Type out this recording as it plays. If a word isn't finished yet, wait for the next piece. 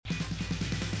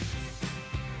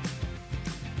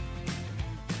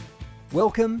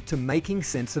Welcome to Making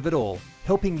Sense of It All,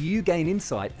 helping you gain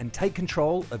insight and take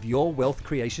control of your wealth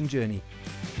creation journey.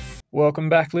 Welcome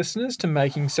back, listeners, to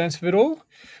Making Sense of It All.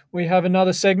 We have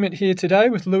another segment here today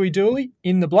with Louis Dooley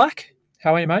in the black.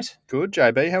 How are you, mate? Good,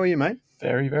 JB. How are you, mate?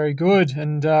 Very, very good.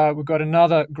 And we've got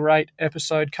another great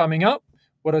episode coming up.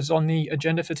 What is on the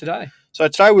agenda for today? So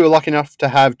today we were lucky enough to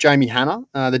have Jamie Hanna,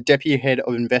 the Deputy Head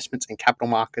of Investments and Capital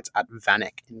Markets at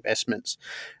VanEck's Investments.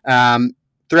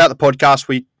 Throughout the podcast,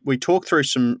 we talk through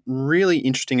some really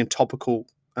interesting and topical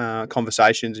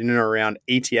conversations in and around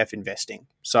ETF investing.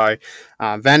 So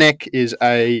VanEck is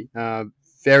a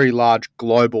very large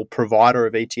global provider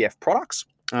of ETF products.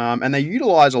 And they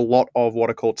utilize a lot of what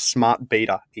are called smart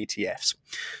beta ETFs.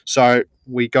 So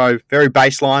we go very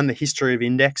baseline, the history of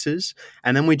indexes,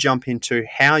 and then we jump into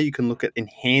how you can look at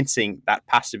enhancing that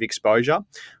passive exposure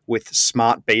with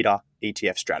smart beta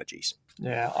ETF strategies.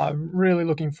 Yeah, I'm really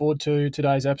looking forward to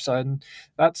today's episode. And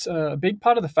that's a big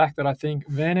part of the fact that I think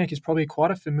VanEck is probably quite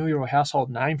a familiar or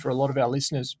household name for a lot of our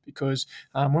listeners because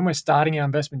when we're starting our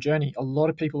investment journey, a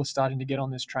lot of people are starting to get on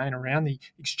this train around the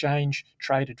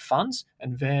exchange-traded funds,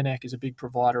 and VanEck is a big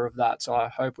provider of that. So I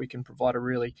hope we can provide a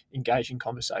really engaging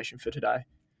conversation for today.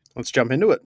 Let's jump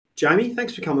into it. Jamie,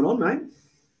 thanks for coming on, mate.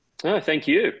 Oh, thank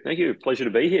you. Pleasure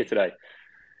to be here today.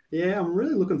 Yeah, I'm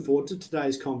really looking forward to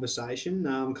today's conversation.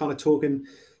 Kind of talking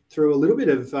through a little bit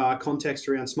of context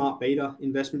around smart beta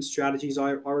investment strategies.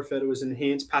 I refer to as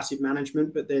enhanced passive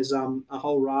management, but there's a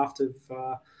whole raft of,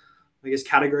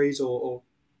 categories or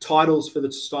titles for the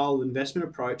style of investment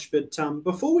approach. But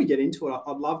before we get into it,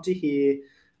 I'd love to hear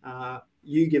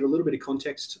you give a little bit of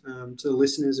context to the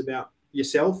listeners about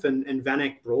yourself and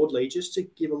VanEck broadly, just to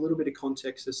give a little bit of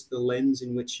context as to the lens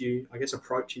in which you,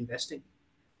 approach investing.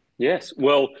 Yes.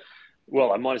 Well,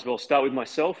 I might as well start with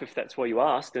myself if that's what you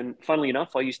asked. And funnily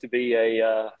enough, I used to be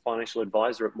a financial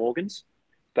advisor at Morgan's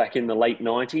back in the late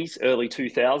 90s, early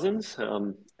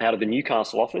 2000s, out of the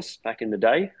Newcastle office back in the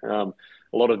day. A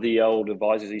lot of the old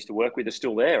advisors I used to work with are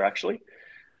still there, actually.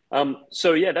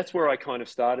 That's where I kind of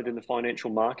started in the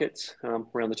financial markets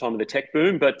around the time of the tech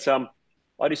boom. But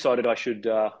I decided I should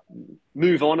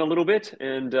move on a little bit,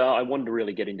 and I wanted to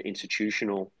really get into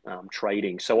institutional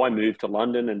trading. So I moved to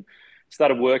London and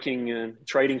started working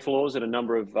trading floors at a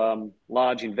number of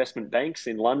large investment banks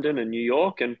in London and New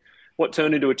York. And what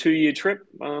turned into a 2-year trip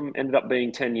ended up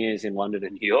being 10 years in London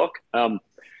and New York.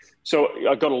 So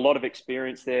I got a lot of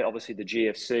experience there. Obviously, the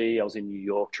GFC, I was in New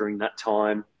York during that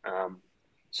time.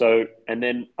 And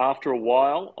then after a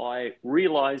while, I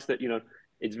realized that,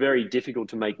 it's very difficult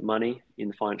to make money in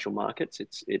the financial markets.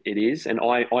 It is. And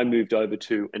I moved over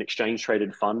to an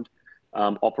exchange-traded fund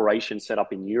operation set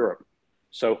up in Europe.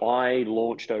 So I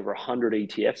launched over 100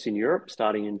 ETFs in Europe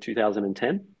starting in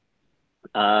 2010.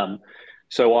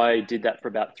 So I did that for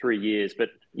about 3 years. But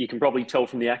you can probably tell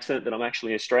from the accent that I'm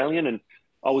actually Australian, and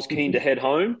I was keen to head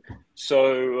home.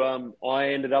 So I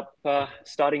ended up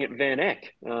starting at VanEck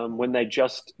when they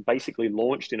just basically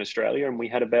launched in Australia, and we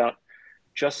had about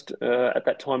at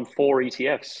that time 4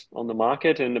 ETFs on the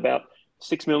market and about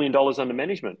 $6 million under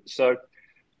management. So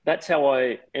that's how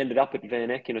I ended up at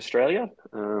VanEck in Australia.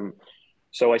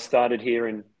 So I started here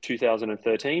in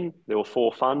 2013. There were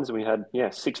 4 funds and we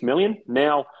had 6 million.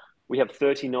 Now we have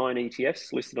 39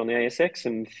 ETFs listed on the ASX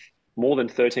and more than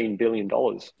 $13 billion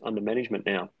under management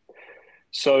now.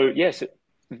 So yes,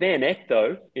 VanEck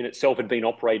though in itself had been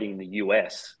operating in the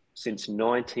US since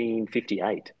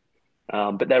 1958.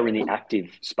 But they were in the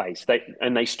active space.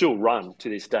 They still run to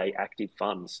this day active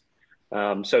funds.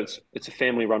 So it's a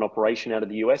family-run operation out of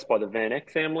the US by the VanEck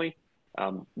family.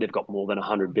 They've got more than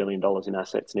 $100 billion in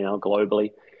assets now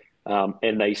globally.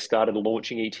 And they started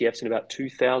launching ETFs in about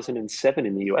 2007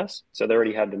 in the US. So they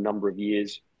already had a number of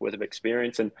years worth of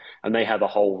experience, and they have a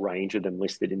whole range of them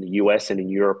listed in the US and in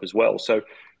Europe as well. So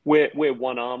we're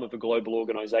one arm of a global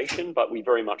organization, but we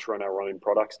very much run our own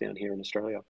products down here in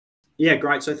Australia. Yeah,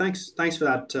 great. So thanks for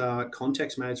that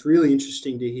context, mate. It's really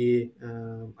interesting to hear,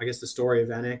 the story of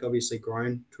VanEck, obviously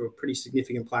grown to a pretty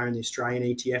significant player in the Australian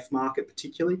ETF market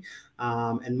particularly,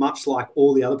 and much like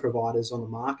all the other providers on the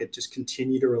market, just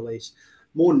continue to release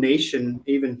more niche and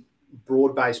even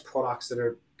broad-based products that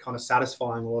are kind of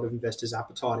satisfying a lot of investors'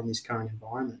 appetite in this current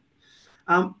environment.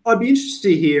 I'd be interested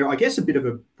to hear, a bit of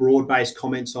a broad-based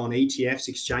comments on ETFs,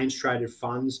 exchange-traded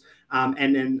funds,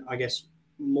 and then,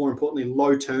 more importantly,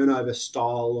 low turnover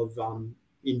style of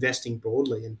investing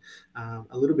broadly, and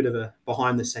a little bit of a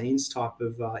behind the scenes type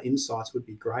of insights would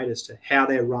be great as to how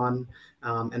they're run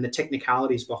and the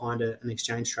technicalities behind an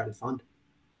exchange traded fund.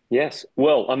 Yes.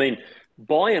 Well, I mean,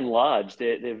 by and large,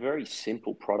 they're very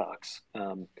simple products.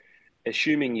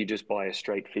 Assuming you just buy a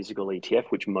straight physical ETF,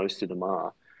 which most of them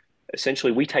are,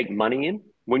 essentially we take money in.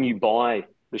 When you buy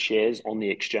the shares on the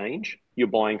exchange, you're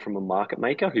buying from a market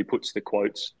maker who puts the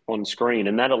quotes on screen,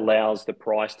 and that allows the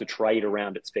price to trade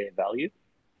around its fair value.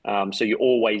 So you're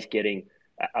always getting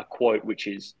a quote which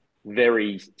is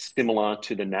very similar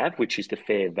to the NAV, which is the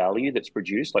fair value that's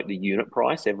produced, like the unit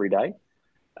price every day.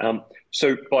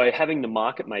 So by having the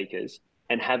market makers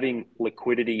and having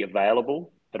liquidity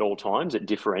available at all times, it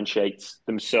differentiates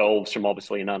themselves from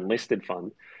obviously an unlisted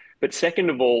fund. But second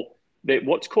of all, they're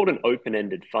what's called an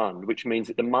open-ended fund, which means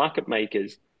that the market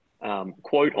makers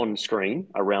quote on screen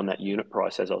around that unit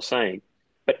price, as I was saying,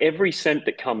 but every cent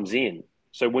that comes in,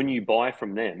 so when you buy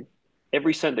from them,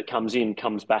 every cent that comes in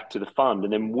comes back to the fund,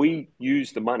 and then we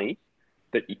use the money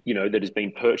that that has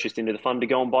been purchased into the fund to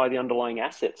go and buy the underlying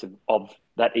assets of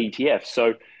that ETF.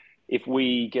 So if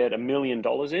we get $1 million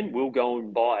in, we'll go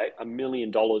and buy $1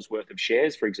 million worth of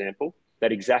shares, for example,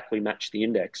 that exactly match the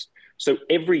index. So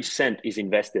every cent is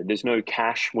invested. There's no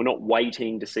cash. We're not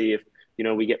waiting to see if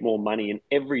we get more money. And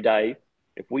every day,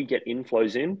 if we get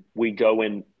inflows in, we go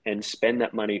in and spend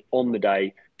that money on the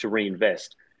day to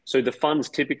reinvest. So the funds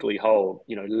typically hold,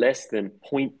 less than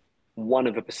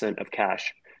 0.1% of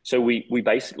cash. So we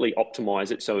basically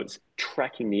optimize it so it's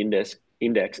tracking the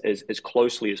index as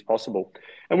closely as possible.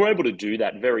 And we're able to do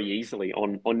that very easily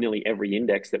on nearly every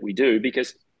index that we do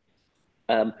because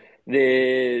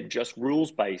they're just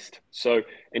rules-based. So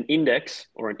an index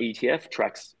or an ETF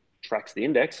tracks the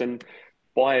index, and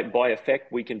by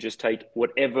effect, we can just take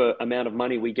whatever amount of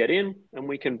money we get in and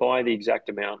we can buy the exact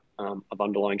amount of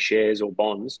underlying shares or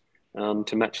bonds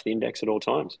to match the index at all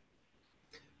times.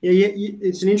 Yeah,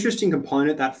 it's an interesting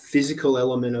component, that physical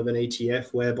element of an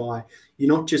ETF, whereby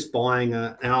you're not just buying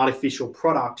an artificial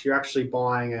product, you're actually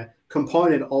buying a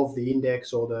component of the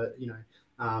index or the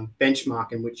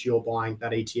benchmark in which you're buying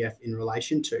that ETF in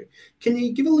relation to. Can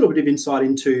you give a little bit of insight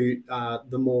into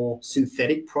the more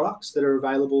synthetic products that are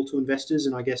available to investors?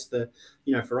 And I guess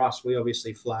for us, we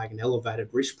obviously flag an elevated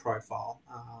risk profile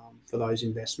for those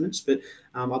investments, but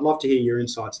I'd love to hear your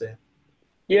insights there.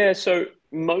 Yeah, so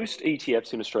most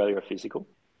ETFs in Australia are physical.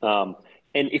 And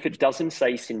if it doesn't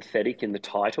say synthetic in the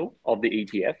title of the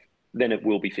ETF, then it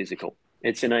will be physical.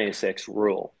 It's an ASX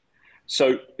rule.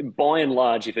 So by and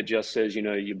large, if it just says,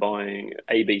 you're buying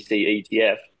ABC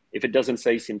ETF, if it doesn't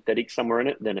say synthetic somewhere in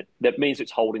it, then that means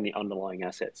it's holding the underlying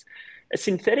assets. A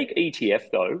synthetic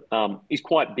ETF, though, is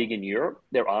quite big in Europe.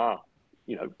 There are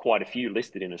quite a few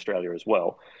listed in Australia as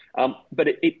well. But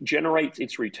it generates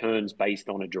its returns based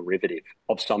on a derivative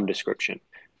of some description,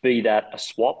 be that a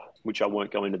swap, which I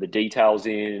won't go into the details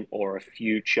in, or a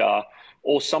future,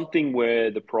 or something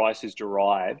where the price is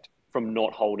derived from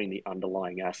not holding the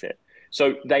underlying asset.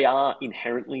 So they are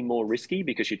inherently more risky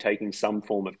because you're taking some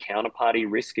form of counterparty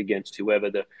risk against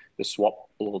whoever the swap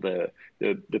or the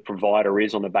provider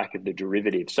is on the back of the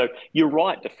derivative. So you're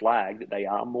right to flag that they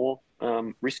are more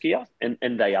riskier,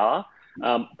 and they are,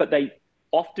 but they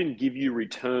often give you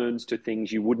returns to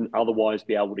things you wouldn't otherwise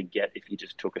be able to get if you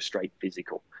just took a straight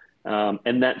physical.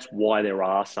 And that's why there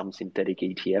are some synthetic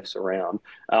ETFs around.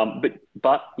 But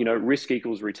risk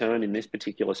equals return in this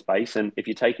particular space. And if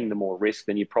you're taking the more risk,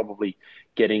 then you're probably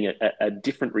getting a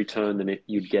different return than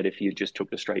you'd get if you just took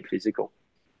the straight physical.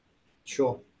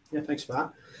 Sure. Yeah, thanks for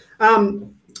that.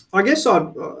 I guess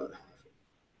for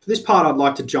this part, I'd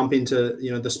like to jump into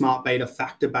the smart beta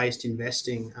factor-based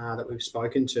investing that we've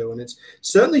spoken to, and it's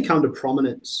certainly come to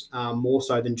prominence more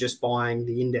so than just buying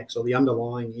the index or the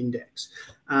underlying index.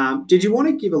 Did you want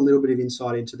to give a little bit of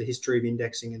insight into the history of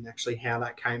indexing and actually how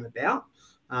that came about,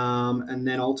 and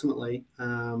then ultimately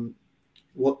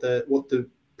what the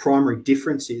primary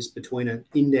difference is between an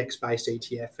index-based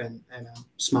ETF and a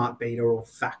smart beta or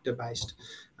factor-based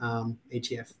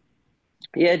ETF?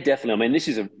 Yeah, definitely. I mean, this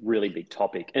is a really big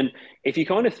topic. And if you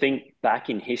kind of think back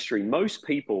in history, most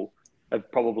people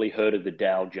have probably heard of the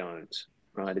Dow Jones,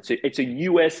 right? It's a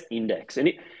US index. And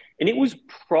it was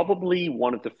probably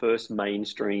one of the first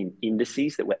mainstream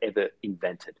indices that were ever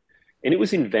invented. And it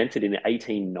was invented in the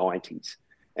 1890s.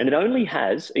 And it only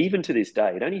has, even to this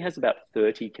day, it only has about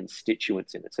 30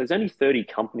 constituents in it. So there's only 30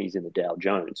 companies in the Dow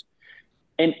Jones.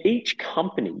 And each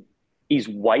company is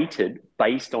weighted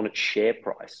based on its share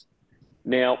price.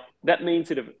 Now, that means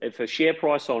that if a share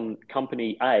price on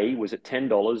company A was at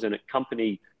 $10 and at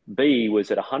company B was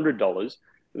at $100,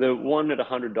 the one at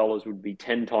 $100 would be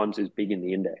 10 times as big in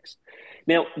the index.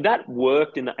 Now, that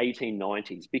worked in the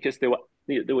 1890s because there were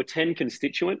 30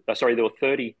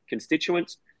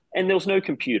 constituents, and there was no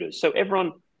computers. So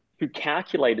everyone who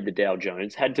calculated the Dow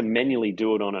Jones had to manually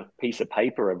do it on a piece of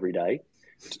paper every day.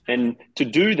 And to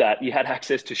do that, you had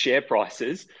access to share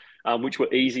prices, which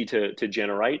were easy to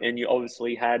generate. And you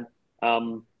obviously had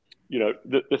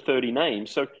the 30 names.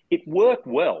 So it worked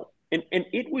well. And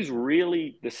it was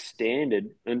really the standard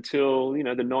until, the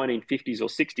 1950s or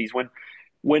 60s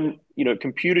when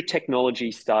computer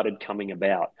technology started coming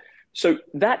about. So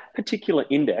that particular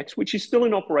index, which is still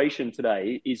in operation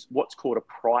today, is what's called a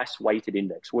price-weighted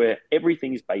index, where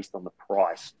everything is based on the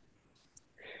price.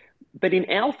 But in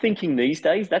our thinking these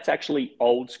days, that's actually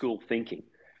old school thinking.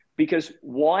 Because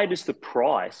why does the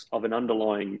price of an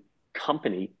underlying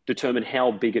company determine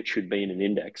how big it should be in an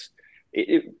index?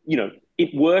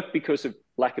 It worked because of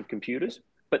lack of computers.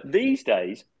 But these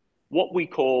days, what we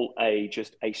call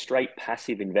just a straight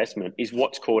passive investment is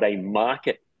what's called a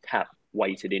market cap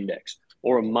weighted index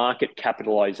or a market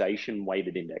capitalization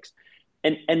weighted index.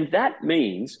 And that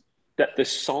means that the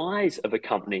size of a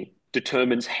company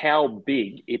determines how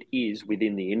big it is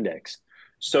within the index.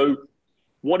 So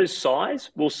what is size?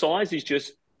 Well, size is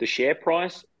just the share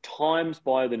price times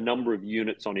by the number of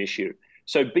units on issue.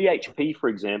 So BHP, for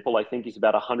example, I think is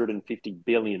about $150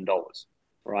 billion,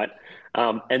 right?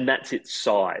 And that's its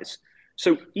size.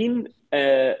 So in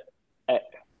an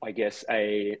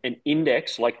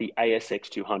index like the ASX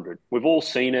 200, we've all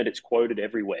seen it, it's quoted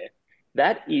everywhere.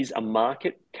 That is a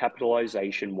market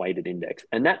capitalization weighted index.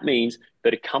 And that means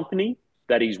that a company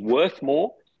that is worth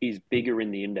more is bigger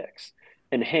in the index.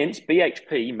 And hence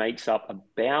BHP makes up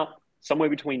about somewhere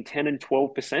between 10 and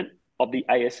 12% of the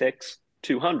ASX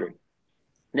 200.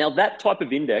 Now that type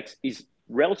of index is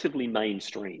relatively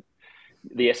mainstream.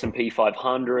 The S&P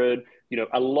 500,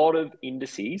 a lot of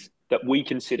indices that we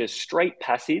consider straight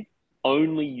passive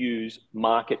only use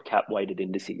market cap weighted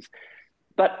indices.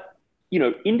 But,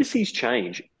 indices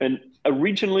change. And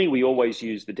originally we always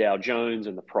used the Dow Jones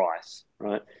and the price,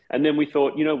 right? And then we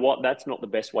thought, that's not the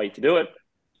best way to do it.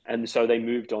 And so they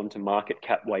moved on to market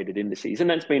cap weighted indices. And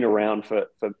that's been around for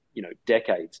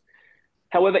decades.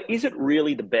 However, is it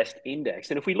really the best index?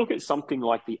 And if we look at something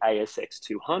like the ASX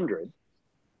 200,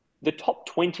 the top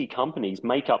 20 companies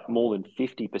make up more than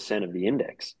 50% of the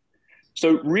index.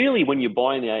 So really, when you're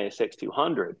buying the ASX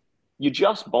 200, you're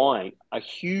just buying a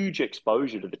huge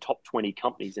exposure to the top 20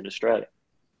 companies in Australia.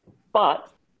 But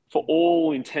for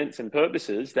all intents and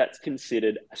purposes, that's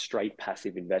considered a straight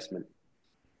passive investment.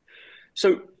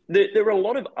 So there are a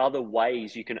lot of other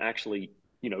ways you can actually,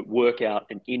 work out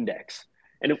an index.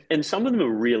 And some of them are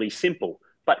really simple.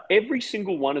 But every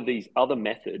single one of these other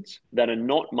methods that are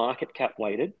not market cap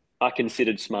weighted are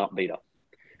considered smart beta.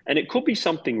 And it could be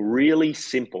something really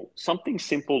simple, something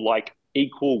simple like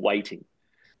equal weighting.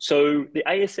 So the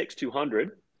ASX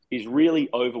 200 is really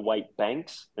overweight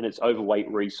banks and it's overweight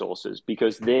resources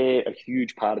because they're a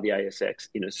huge part of the ASX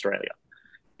in Australia.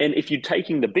 And if you're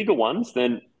taking the bigger ones,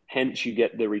 then hence you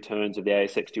get the returns of the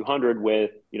ASX 200 where,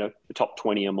 the top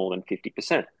 20 are more than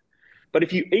 50%. But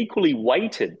if you equally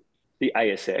weighted the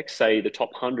ASX, say the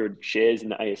top 100 shares in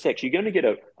the ASX, you're going to get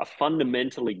a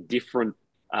fundamentally different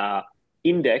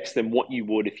index than what you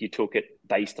would if you took it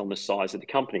based on the size of the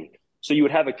company. So you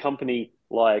would have a company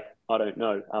like,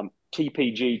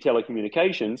 TPG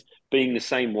Telecommunications being the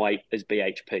same weight as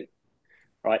BHP,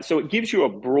 right? So it gives you a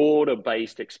broader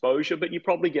based exposure, but you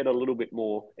probably get a little bit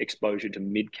more exposure to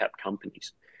mid-cap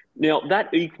companies. Now,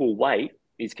 that equal weight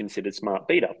is considered smart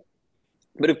beta.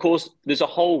 But of course, there's a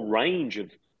whole range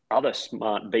of other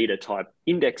smart beta type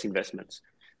index investments.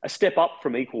 A step up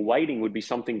from equal weighting would be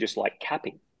something just like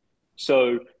capping.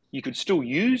 So you could still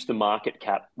use the market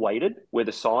cap weighted where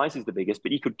the size is the biggest,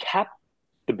 but you could cap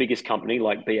the biggest company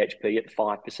like BHP at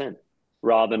 5%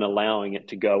 rather than allowing it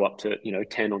to go up to,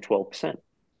 10 or 12%.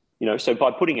 So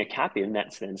by putting a cap in,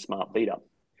 that's then smart beta.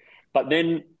 But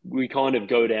then we kind of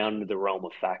go down to the realm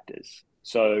of factors.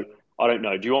 So I don't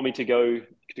know. Do you want me to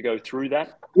go through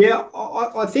that? Yeah,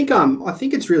 I think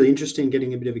it's really interesting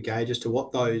getting a bit of a gauge as to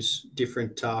what those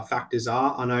different factors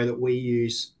are. I know that we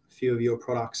use a few of your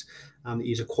products that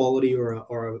use a quality or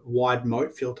a wide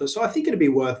moat filter. So I think it'd be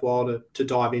worthwhile to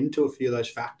dive into a few of those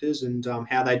factors and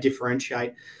how they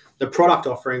differentiate the product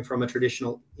offering from a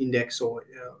traditional index or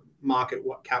market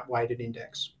cap weighted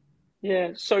index.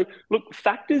 Yeah. So look,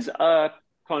 factors are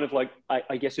kind of like,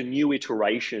 I guess, a new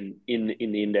iteration in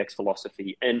the index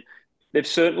philosophy. And they've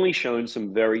certainly shown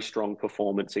some very strong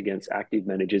performance against active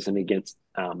managers and against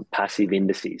passive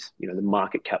indices, the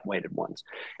market cap weighted ones.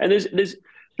 And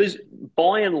there's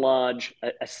by and large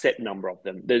a set number of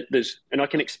them. And I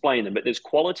can explain them, but there's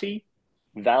quality,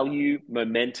 value,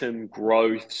 momentum,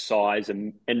 growth, size,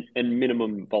 and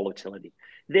minimum volatility.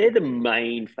 They're the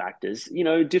main factors.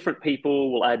 Different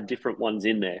people will add different ones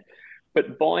in there.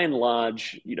 But by and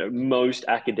large, most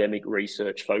academic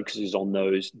research focuses on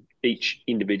those each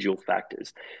individual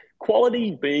factors.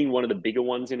 Quality being one of the bigger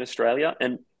ones in Australia.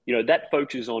 And that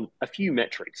focuses on a few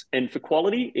metrics. And for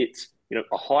quality, it's,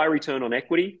 a high return on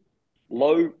equity,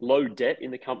 low debt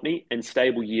in the company, and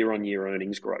stable year-on-year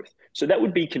earnings growth. So that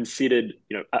would be considered,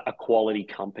 a quality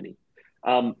company.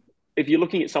 If you're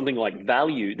looking at something like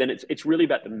value, then it's really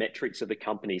about the metrics of the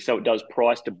company. So it does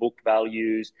price to book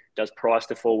values, does price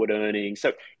to forward earnings.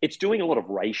 So it's doing a lot of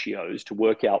ratios to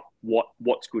work out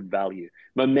what's good value.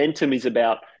 Momentum is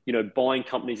about, buying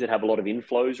companies that have a lot of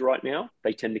inflows right now.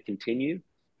 They tend to continue.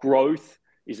 Growth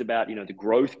is about, the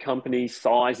growth companies.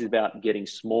 Size is about getting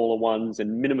smaller ones,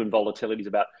 and minimum volatility is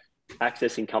about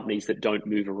accessing companies that don't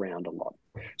move around a lot.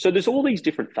 So there's all these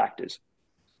different factors.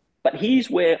 But here's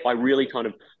where I really kind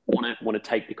of want to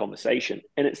take the conversation.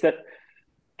 And it's that,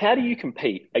 how do you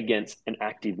compete against an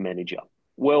active manager?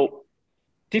 Well,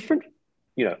 different,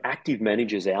 active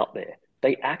managers out there,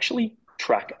 they actually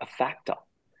track a factor.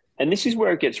 And this is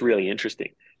where it gets really interesting.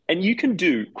 And you can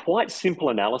do quite simple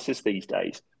analysis these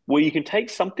days, where you can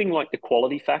take something like the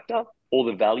quality factor or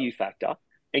the value factor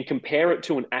and compare it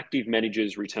to an active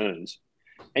manager's returns.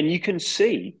 And you can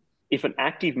see if an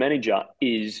active manager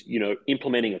is,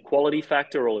 implementing a quality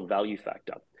factor or a value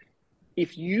factor.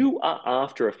 If you are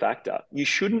after a factor, you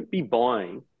shouldn't be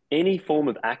buying any form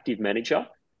of active manager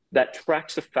that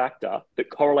tracks a factor that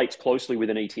correlates closely with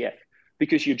an ETF,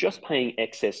 because you're just paying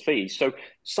excess fees. So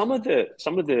some of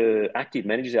the active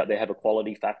managers out there have a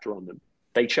quality factor on them.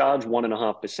 They charge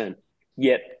 1.5%,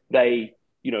 yet they,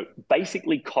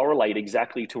 basically correlate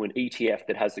exactly to an ETF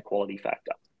that has the quality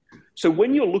factor. So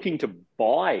when you're looking to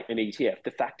buy an ETF,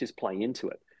 the factors play into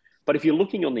it. But if you're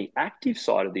looking on the active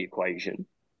side of the equation,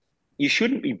 you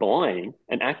shouldn't be buying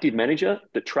an active manager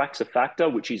that tracks a factor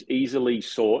which is easily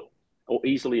sought or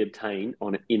easily obtained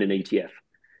in an ETF.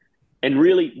 And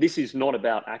really, this is not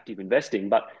about active investing,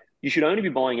 but you should only be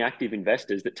buying active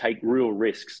investors that take real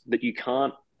risks that you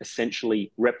can't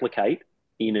essentially replicate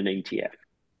in an ETF,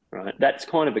 right? That's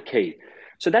kind of a key.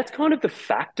 So that's kind of the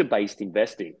factor-based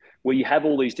investing, where you have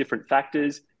all these different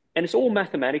factors and it's all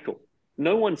mathematical.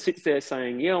 No one sits there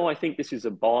saying, I think this is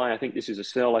a buy, I think this is a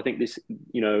sell, I think this,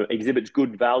 exhibits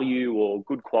good value or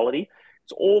good quality.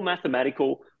 It's all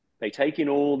mathematical. They take in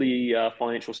all the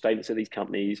financial statements of these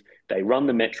companies, they run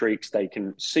the metrics, they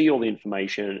can see all the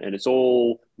information, and it's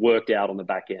all worked out on the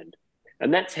back end.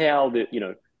 And that's how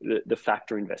the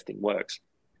factor investing works.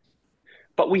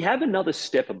 But we have another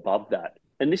step above that.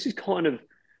 And this is kind of,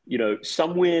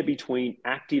 somewhere between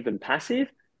active and passive,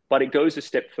 but it goes a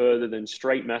step further than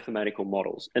straight mathematical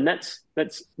models. And that's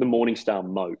the Morningstar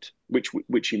moat,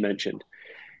 which you mentioned.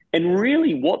 And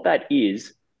really what that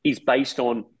is based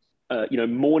on,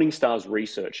 Morningstar's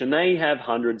research. And they have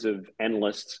hundreds of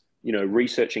analysts,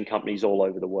 researching companies all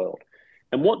over the world.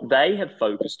 And what they have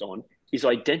focused on is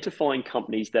identifying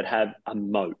companies that have a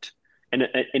moat, and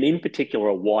in particular,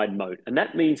 a wide moat. And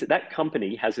that means that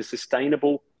company has a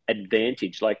sustainable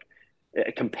advantage, like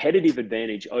a competitive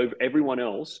advantage over everyone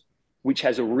else, which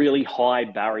has a really high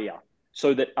barrier,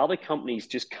 so that other companies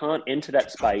just can't enter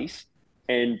that space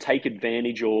and take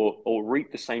advantage or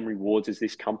reap the same rewards as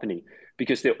this company,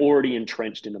 because they're already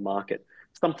entrenched in the market.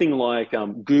 Something like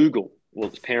Google, well,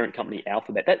 its parent company,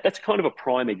 Alphabet, that's kind of a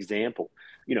prime example.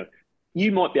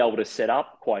 You might be able to set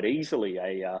up quite easily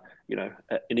an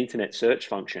internet search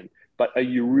function, but are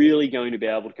you really going to be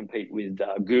able to compete with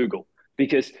Google?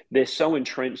 Because they're so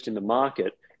entrenched in the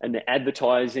market, and the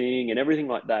advertising and everything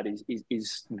like that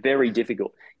is very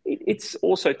difficult. It's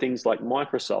also things like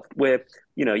Microsoft, where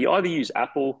you either use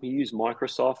Apple, you use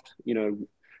Microsoft,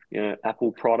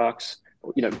 Apple products.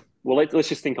 Well, let's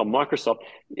just think on Microsoft.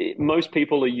 Most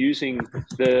people are using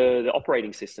the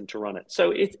operating system to run it,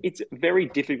 so it's very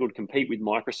difficult to compete with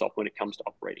Microsoft when it comes to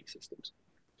operating systems.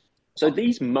 So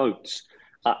these moats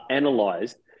are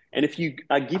analyzed, and if you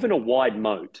are given a wide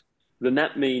moat, then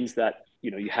that means that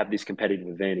you have this competitive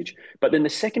advantage. But then the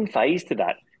second phase to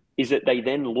that is that they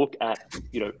then look at,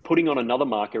 putting on another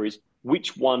marker is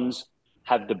which ones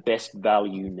have the best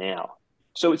value now.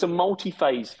 So it's a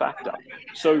multi-phase factor.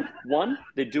 So one,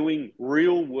 they're doing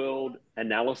real world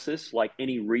analysis like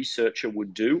any researcher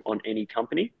would do on any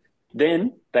company.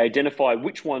 Then they identify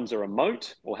which ones are a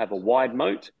moat or have a wide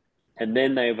moat. And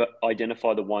then they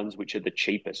identify the ones which are the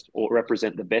cheapest or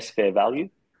represent the best fair value.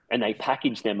 And they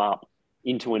package them up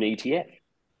into an ETF.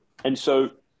 And so,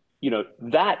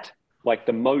 that, like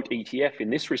the moat ETF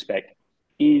in this respect,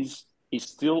 is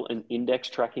still an index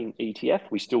tracking ETF.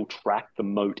 We still track the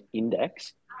moat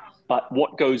index. But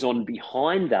what goes on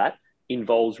behind that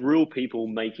involves real people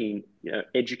making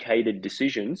educated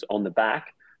decisions on the back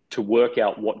to work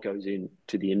out what goes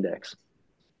into the index.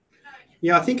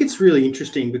 Yeah, I think it's really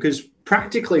interesting because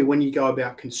practically when you go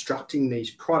about constructing these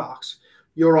products,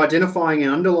 you're identifying an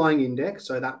underlying index,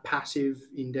 so that passive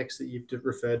index that you've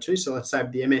referred to. So let's say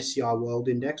the MSCI World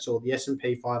Index or the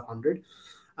S&P 500,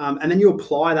 and then you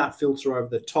apply that filter over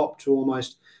the top to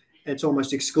it's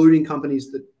almost excluding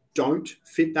companies that don't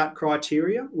fit that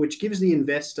criteria, which gives the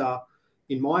investor,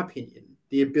 in my opinion,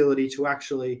 the ability to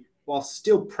actually, while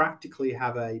still practically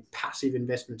have a passive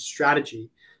investment strategy,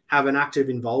 have an active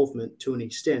involvement to an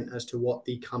extent as to what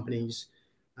the companies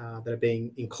that are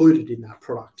being included in that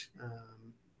product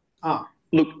are.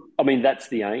 Look, I mean, that's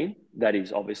the aim. That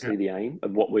is obviously the aim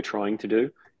of what we're trying to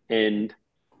do. And,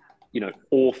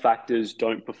 all factors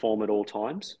don't perform at all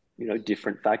times.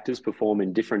 Different factors perform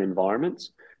in different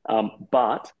environments.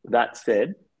 But that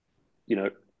said,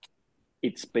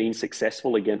 it's been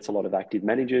successful against a lot of active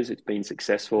managers. It's been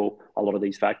successful, a lot of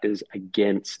these factors,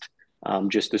 against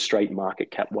just the straight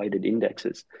market cap weighted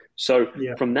indexes. So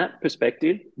from that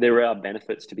perspective, there are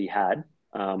benefits to be had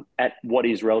at what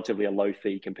is relatively a low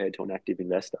fee compared to an active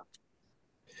investor.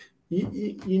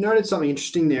 You noted something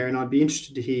interesting there, and I'd be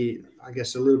interested to hear, I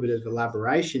guess, a little bit of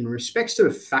elaboration in respects to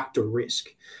factor risk.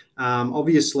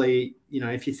 Obviously,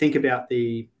 if you think about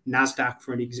the NASDAQ,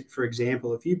 for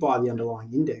example, if you buy the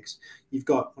underlying index, you've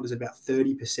got, about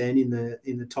 30%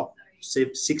 in the top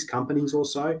 6 companies or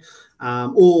so,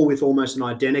 all with almost an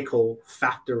identical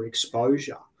factor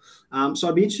exposure. So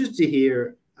I'd be interested to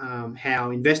hear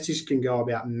how investors can go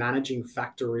about managing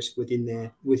factor risk within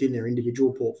their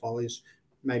individual portfolios,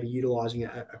 maybe utilizing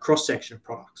a cross-section of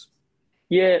products.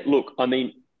 Yeah, look, I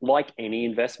mean, like any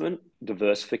investment,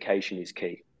 diversification is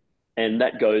key. And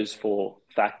that goes for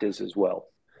factors as well.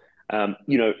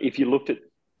 If you looked at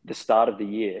the start of the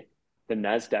year, the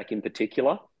NASDAQ in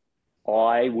particular,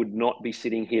 I would not be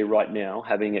sitting here right now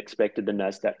having expected the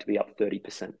NASDAQ to be up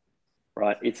 30%,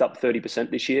 right? It's up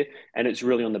 30% this year, and it's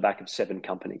really on the back of 7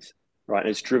 companies, right? And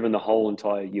it's driven the whole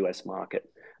entire US market.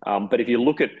 But if you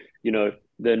look at, the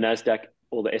NASDAQ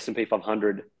or the S&P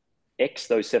 500 X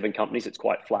those 7 companies, it's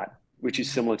quite flat, which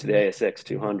is similar to the ASX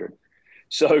 200.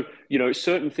 So,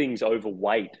 certain things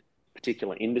overweight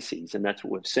particular indices, and that's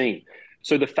what we've seen.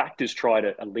 So the factors try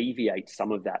to alleviate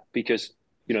some of that because,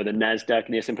 the NASDAQ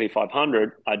and the S&P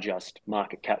 500 are just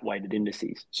market cap weighted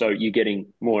indices. So you're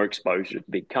getting more exposure to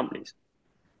big companies.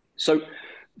 So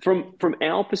from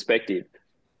our perspective,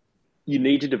 you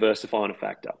need to diversify on a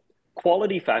factor.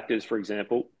 Quality factors, for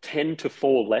example, tend to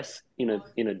fall less in a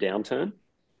downturn,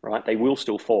 right? They will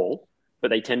still fall,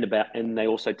 but they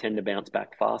also tend to bounce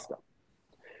back faster.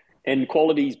 And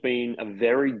quality's been a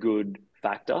very good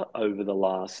factor over the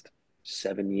last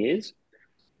 7 years.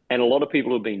 And a lot of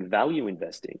people who've been value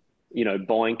investing,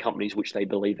 buying companies which they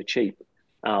believe are cheap,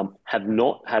 have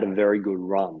not had a very good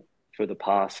run for the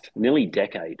past nearly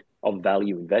decade of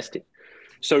value investing.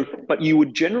 So, but you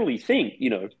would generally think,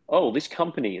 this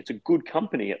company, it's a good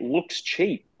company. It looks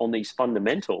cheap on these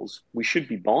fundamentals. We should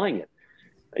be buying it.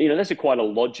 That's quite a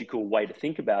logical way to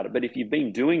think about it. But if you've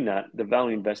been doing that, the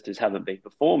value investors haven't been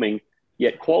performing,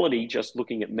 yet quality, just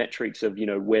looking at metrics of,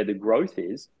 where the growth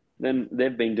is, then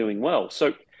they've been doing well.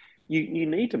 So you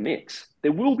need to mix.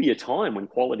 There will be a time when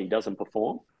quality doesn't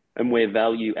perform and where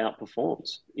value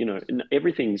outperforms, and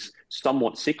everything's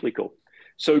somewhat cyclical.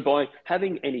 So by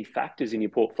having any factors in your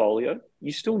portfolio,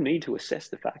 you still need to assess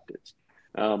the factors.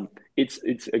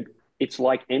 It's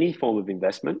like any form of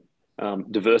investment.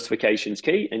 Diversification is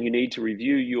key, and you need to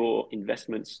review your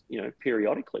investments,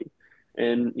 periodically.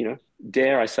 And,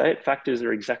 dare I say it, factors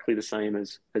are exactly the same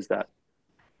as that.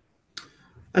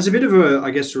 As a bit of a,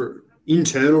 I guess,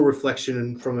 internal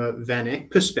reflection from a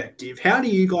VanEck perspective, how do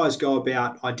you guys go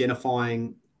about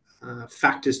identifying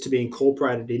factors to be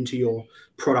incorporated into your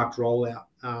product rollout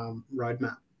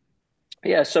roadmap?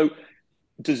 Yeah, so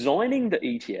designing the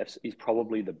ETFs is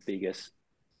probably the biggest,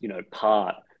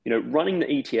 part. Running the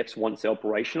ETFs once they're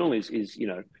operational is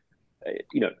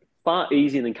far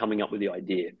easier than coming up with the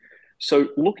idea. So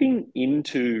looking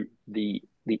into the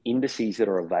indices that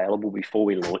are available before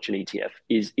we launch an ETF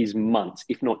is months,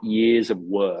 if not years of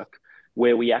work,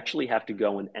 where we actually have to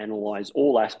go and analyze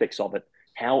all aspects of it,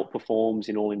 how it performs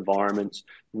in all environments,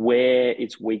 where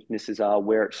its weaknesses are,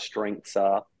 where its strengths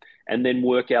are, and then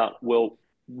work out, well,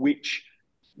 which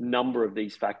number of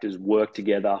these factors work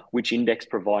together, which index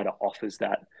provider offers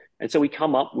that. And so we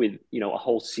come up with, a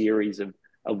whole series of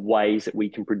ways that we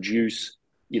can produce,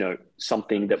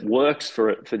 something that works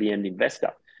for the end investor.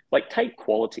 Like take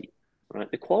quality,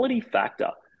 right? The quality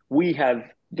factor, we have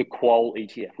the Qual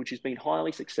ETF, which has been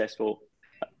highly successful,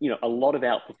 a lot of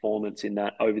outperformance in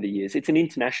that over the years. It's an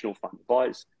international fund,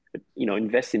 buys,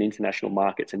 invest in international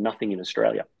markets and nothing in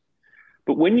Australia.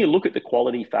 But when you look at the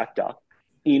quality factor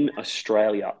in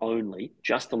Australia only,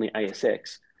 just on the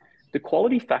ASX, the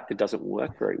quality factor doesn't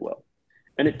work very well.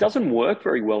 And it doesn't work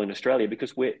very well in Australia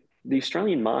because the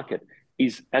Australian market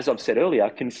is, as I've said earlier,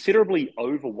 considerably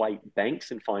overweight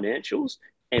banks and financials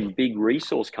and big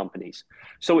resource companies.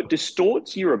 So it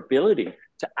distorts your ability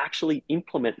to actually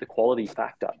implement the quality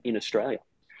factor in Australia.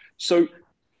 So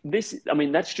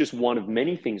that's just one of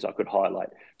many things I could highlight.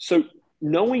 So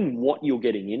knowing what you're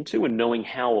getting into and knowing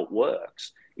how it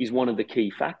works is one of the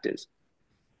key factors.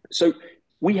 So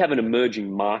we have an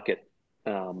emerging market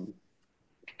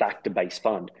factor-based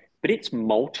fund, but it's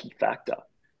multi-factor.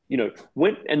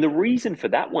 And the reason for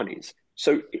that one is,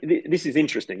 this is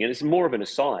interesting, and it's more of an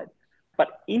aside,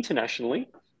 but internationally,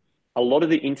 a lot of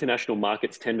the international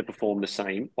markets tend to perform the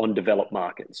same on developed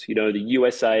markets. The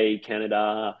USA,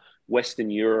 Canada, Western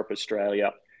Europe,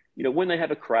 Australia. When they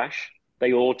have a crash,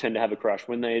 they all tend to have a crash.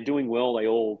 When they are doing well, they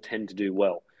all tend to do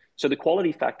well. So the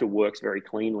quality factor works very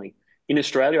cleanly. In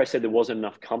Australia, I said there wasn't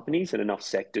enough companies and enough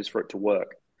sectors for it to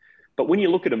work. But when you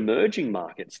look at emerging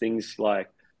markets, things like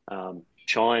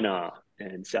China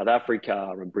and South Africa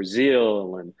and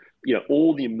Brazil and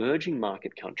all the emerging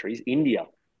market countries, India,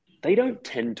 they don't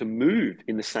tend to move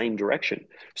in the same direction.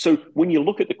 So when you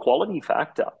look at the quality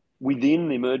factor within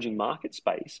the emerging market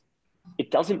space,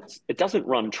 it doesn't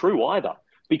run true either,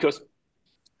 because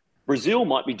Brazil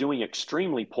might be doing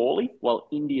extremely poorly while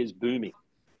India's booming.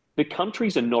 The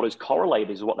countries are not as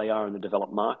correlated as what they are in the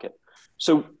developed market.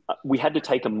 So we had to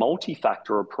take a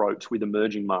multi-factor approach with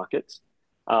emerging markets.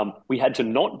 We had to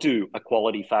not do a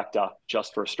quality factor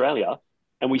just for Australia,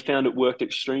 and we found it worked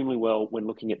extremely well when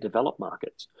looking at developed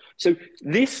markets. So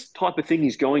this type of thing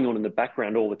is going on in the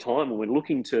background all the time when we're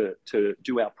looking to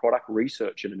do our product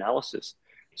research and analysis.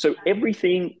 So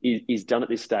everything is done at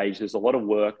this stage. There's a lot of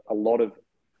work, a lot of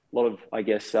I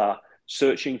guess,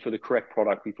 searching for the correct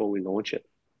product before we launch it.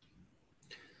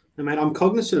 Now, mate, I'm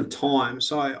cognizant of time,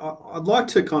 so I'd like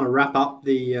to kind of wrap up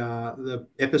the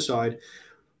episode,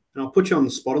 and I'll put you on the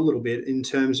spot a little bit in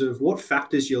terms of what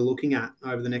factors you're looking at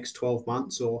over the next 12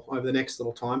 months or over the next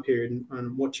little time period,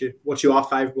 and what you are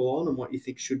favourable on and what you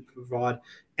think should provide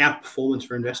outperformance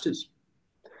for investors.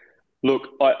 Look,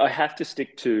 I have to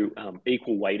stick to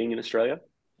equal weighting in Australia.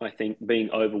 I think being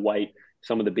overweight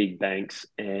some of the big banks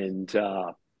and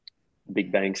the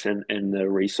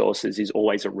resources is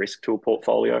always a risk to a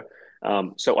portfolio.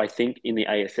 So I think in the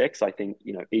ASX, I think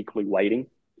equally weighting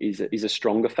is a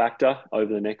stronger factor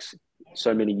over the next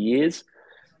so many years.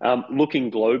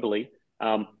 Looking globally,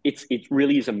 it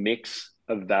really is a mix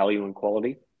of value and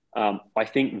quality. I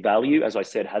think value, as I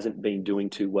said, hasn't been doing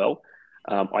too well.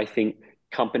 I think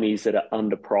companies that are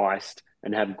underpriced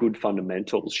and have good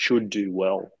fundamentals should do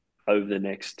well over the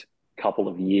next couple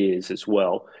of years as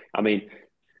well. I mean,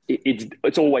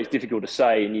 it's always difficult to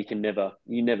say, and you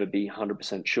never be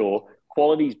 100% sure.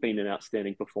 Quality's been an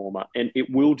outstanding performer, and it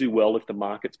will do well if the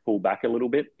markets pull back a little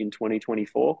bit in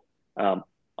 2024.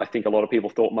 I think a lot of people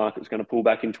thought market was going to pull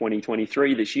back in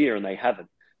 2023 this year, and they haven't.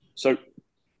 So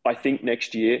I think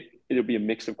next year it'll be a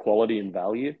mix of quality and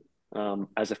value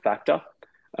as a factor.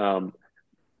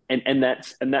 And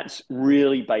that's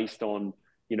really based on,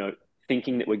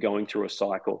 thinking that we're going through a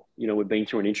cycle. We've been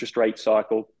through an interest rate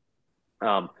cycle.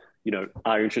 Are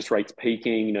interest rates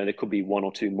peaking? There could be one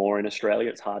or two more in Australia.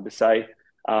 It's hard to say.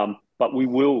 But we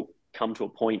will come to a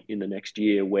point in the next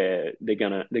year where they're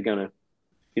gonna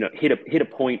hit a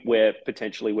point where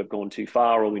potentially we've gone too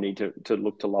far, or we need to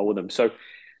look to lower them. So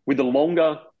with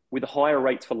the higher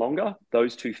rates for longer,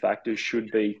 those two factors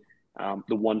should be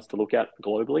the ones to look at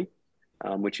globally,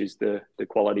 which is the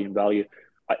quality and value.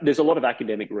 There's a lot of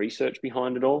academic research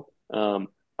behind it all.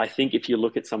 I think if you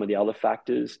look at some of the other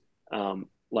factors,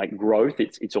 like growth,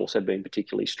 it's also been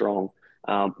particularly strong.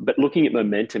 But looking at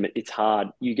momentum, it's hard.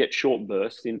 You get short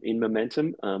bursts in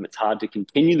momentum. It's hard to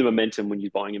continue the momentum when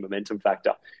you're buying a momentum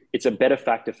factor. It's a better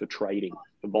factor for trading,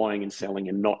 for buying and selling,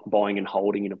 and not buying and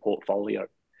holding in a portfolio.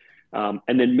 And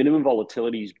then minimum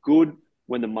volatility is good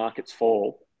when the markets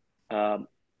fall,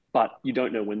 but you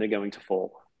don't know when they're going to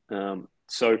fall.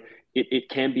 So it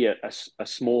can be a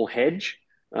small hedge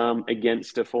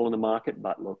against a fall in the market.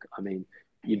 But look, I mean,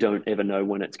 you don't ever know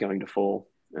when it's going to fall.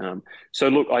 So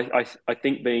look, I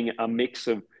think being a mix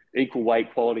of equal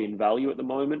weight, quality, and value at the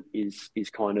moment is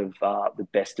kind of the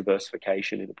best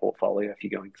diversification in a portfolio if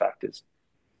you're going factors.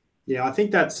 Yeah, I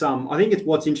think that's I think it's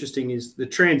what's interesting is the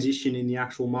transition in the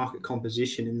actual market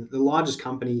composition, and the largest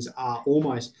companies are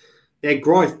almost their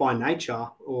growth by nature,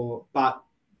 but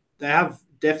they have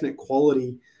definite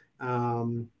quality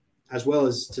as well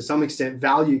as to some extent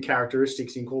value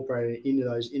characteristics incorporated into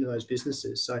those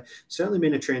businesses. So certainly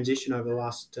been a transition over the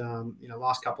last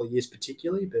last couple of years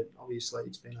particularly, but obviously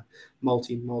it's been a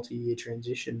multi-year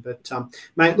transition. But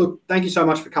mate, look, thank you so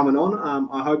much for coming on.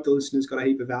 I hope the listeners got a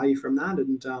heap of value from that,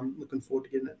 and looking forward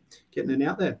to getting it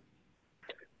out there.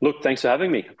 Look, thanks for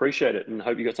having me. Appreciate it, and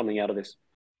hope you got something out of this.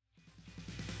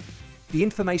 The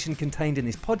information contained in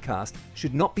this podcast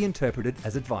should not be interpreted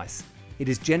as advice. It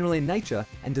is general in nature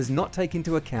and does not take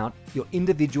into account your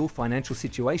individual financial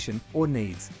situation or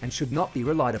needs and should not be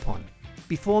relied upon.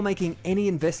 Before making any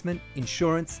investment,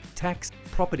 insurance, tax,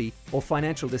 property, or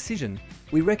financial decision,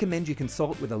 we recommend you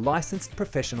consult with a licensed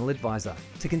professional advisor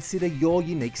to consider your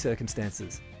unique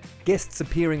circumstances. Guests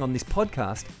appearing on this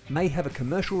podcast may have a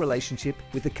commercial relationship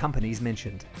with the companies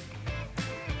mentioned.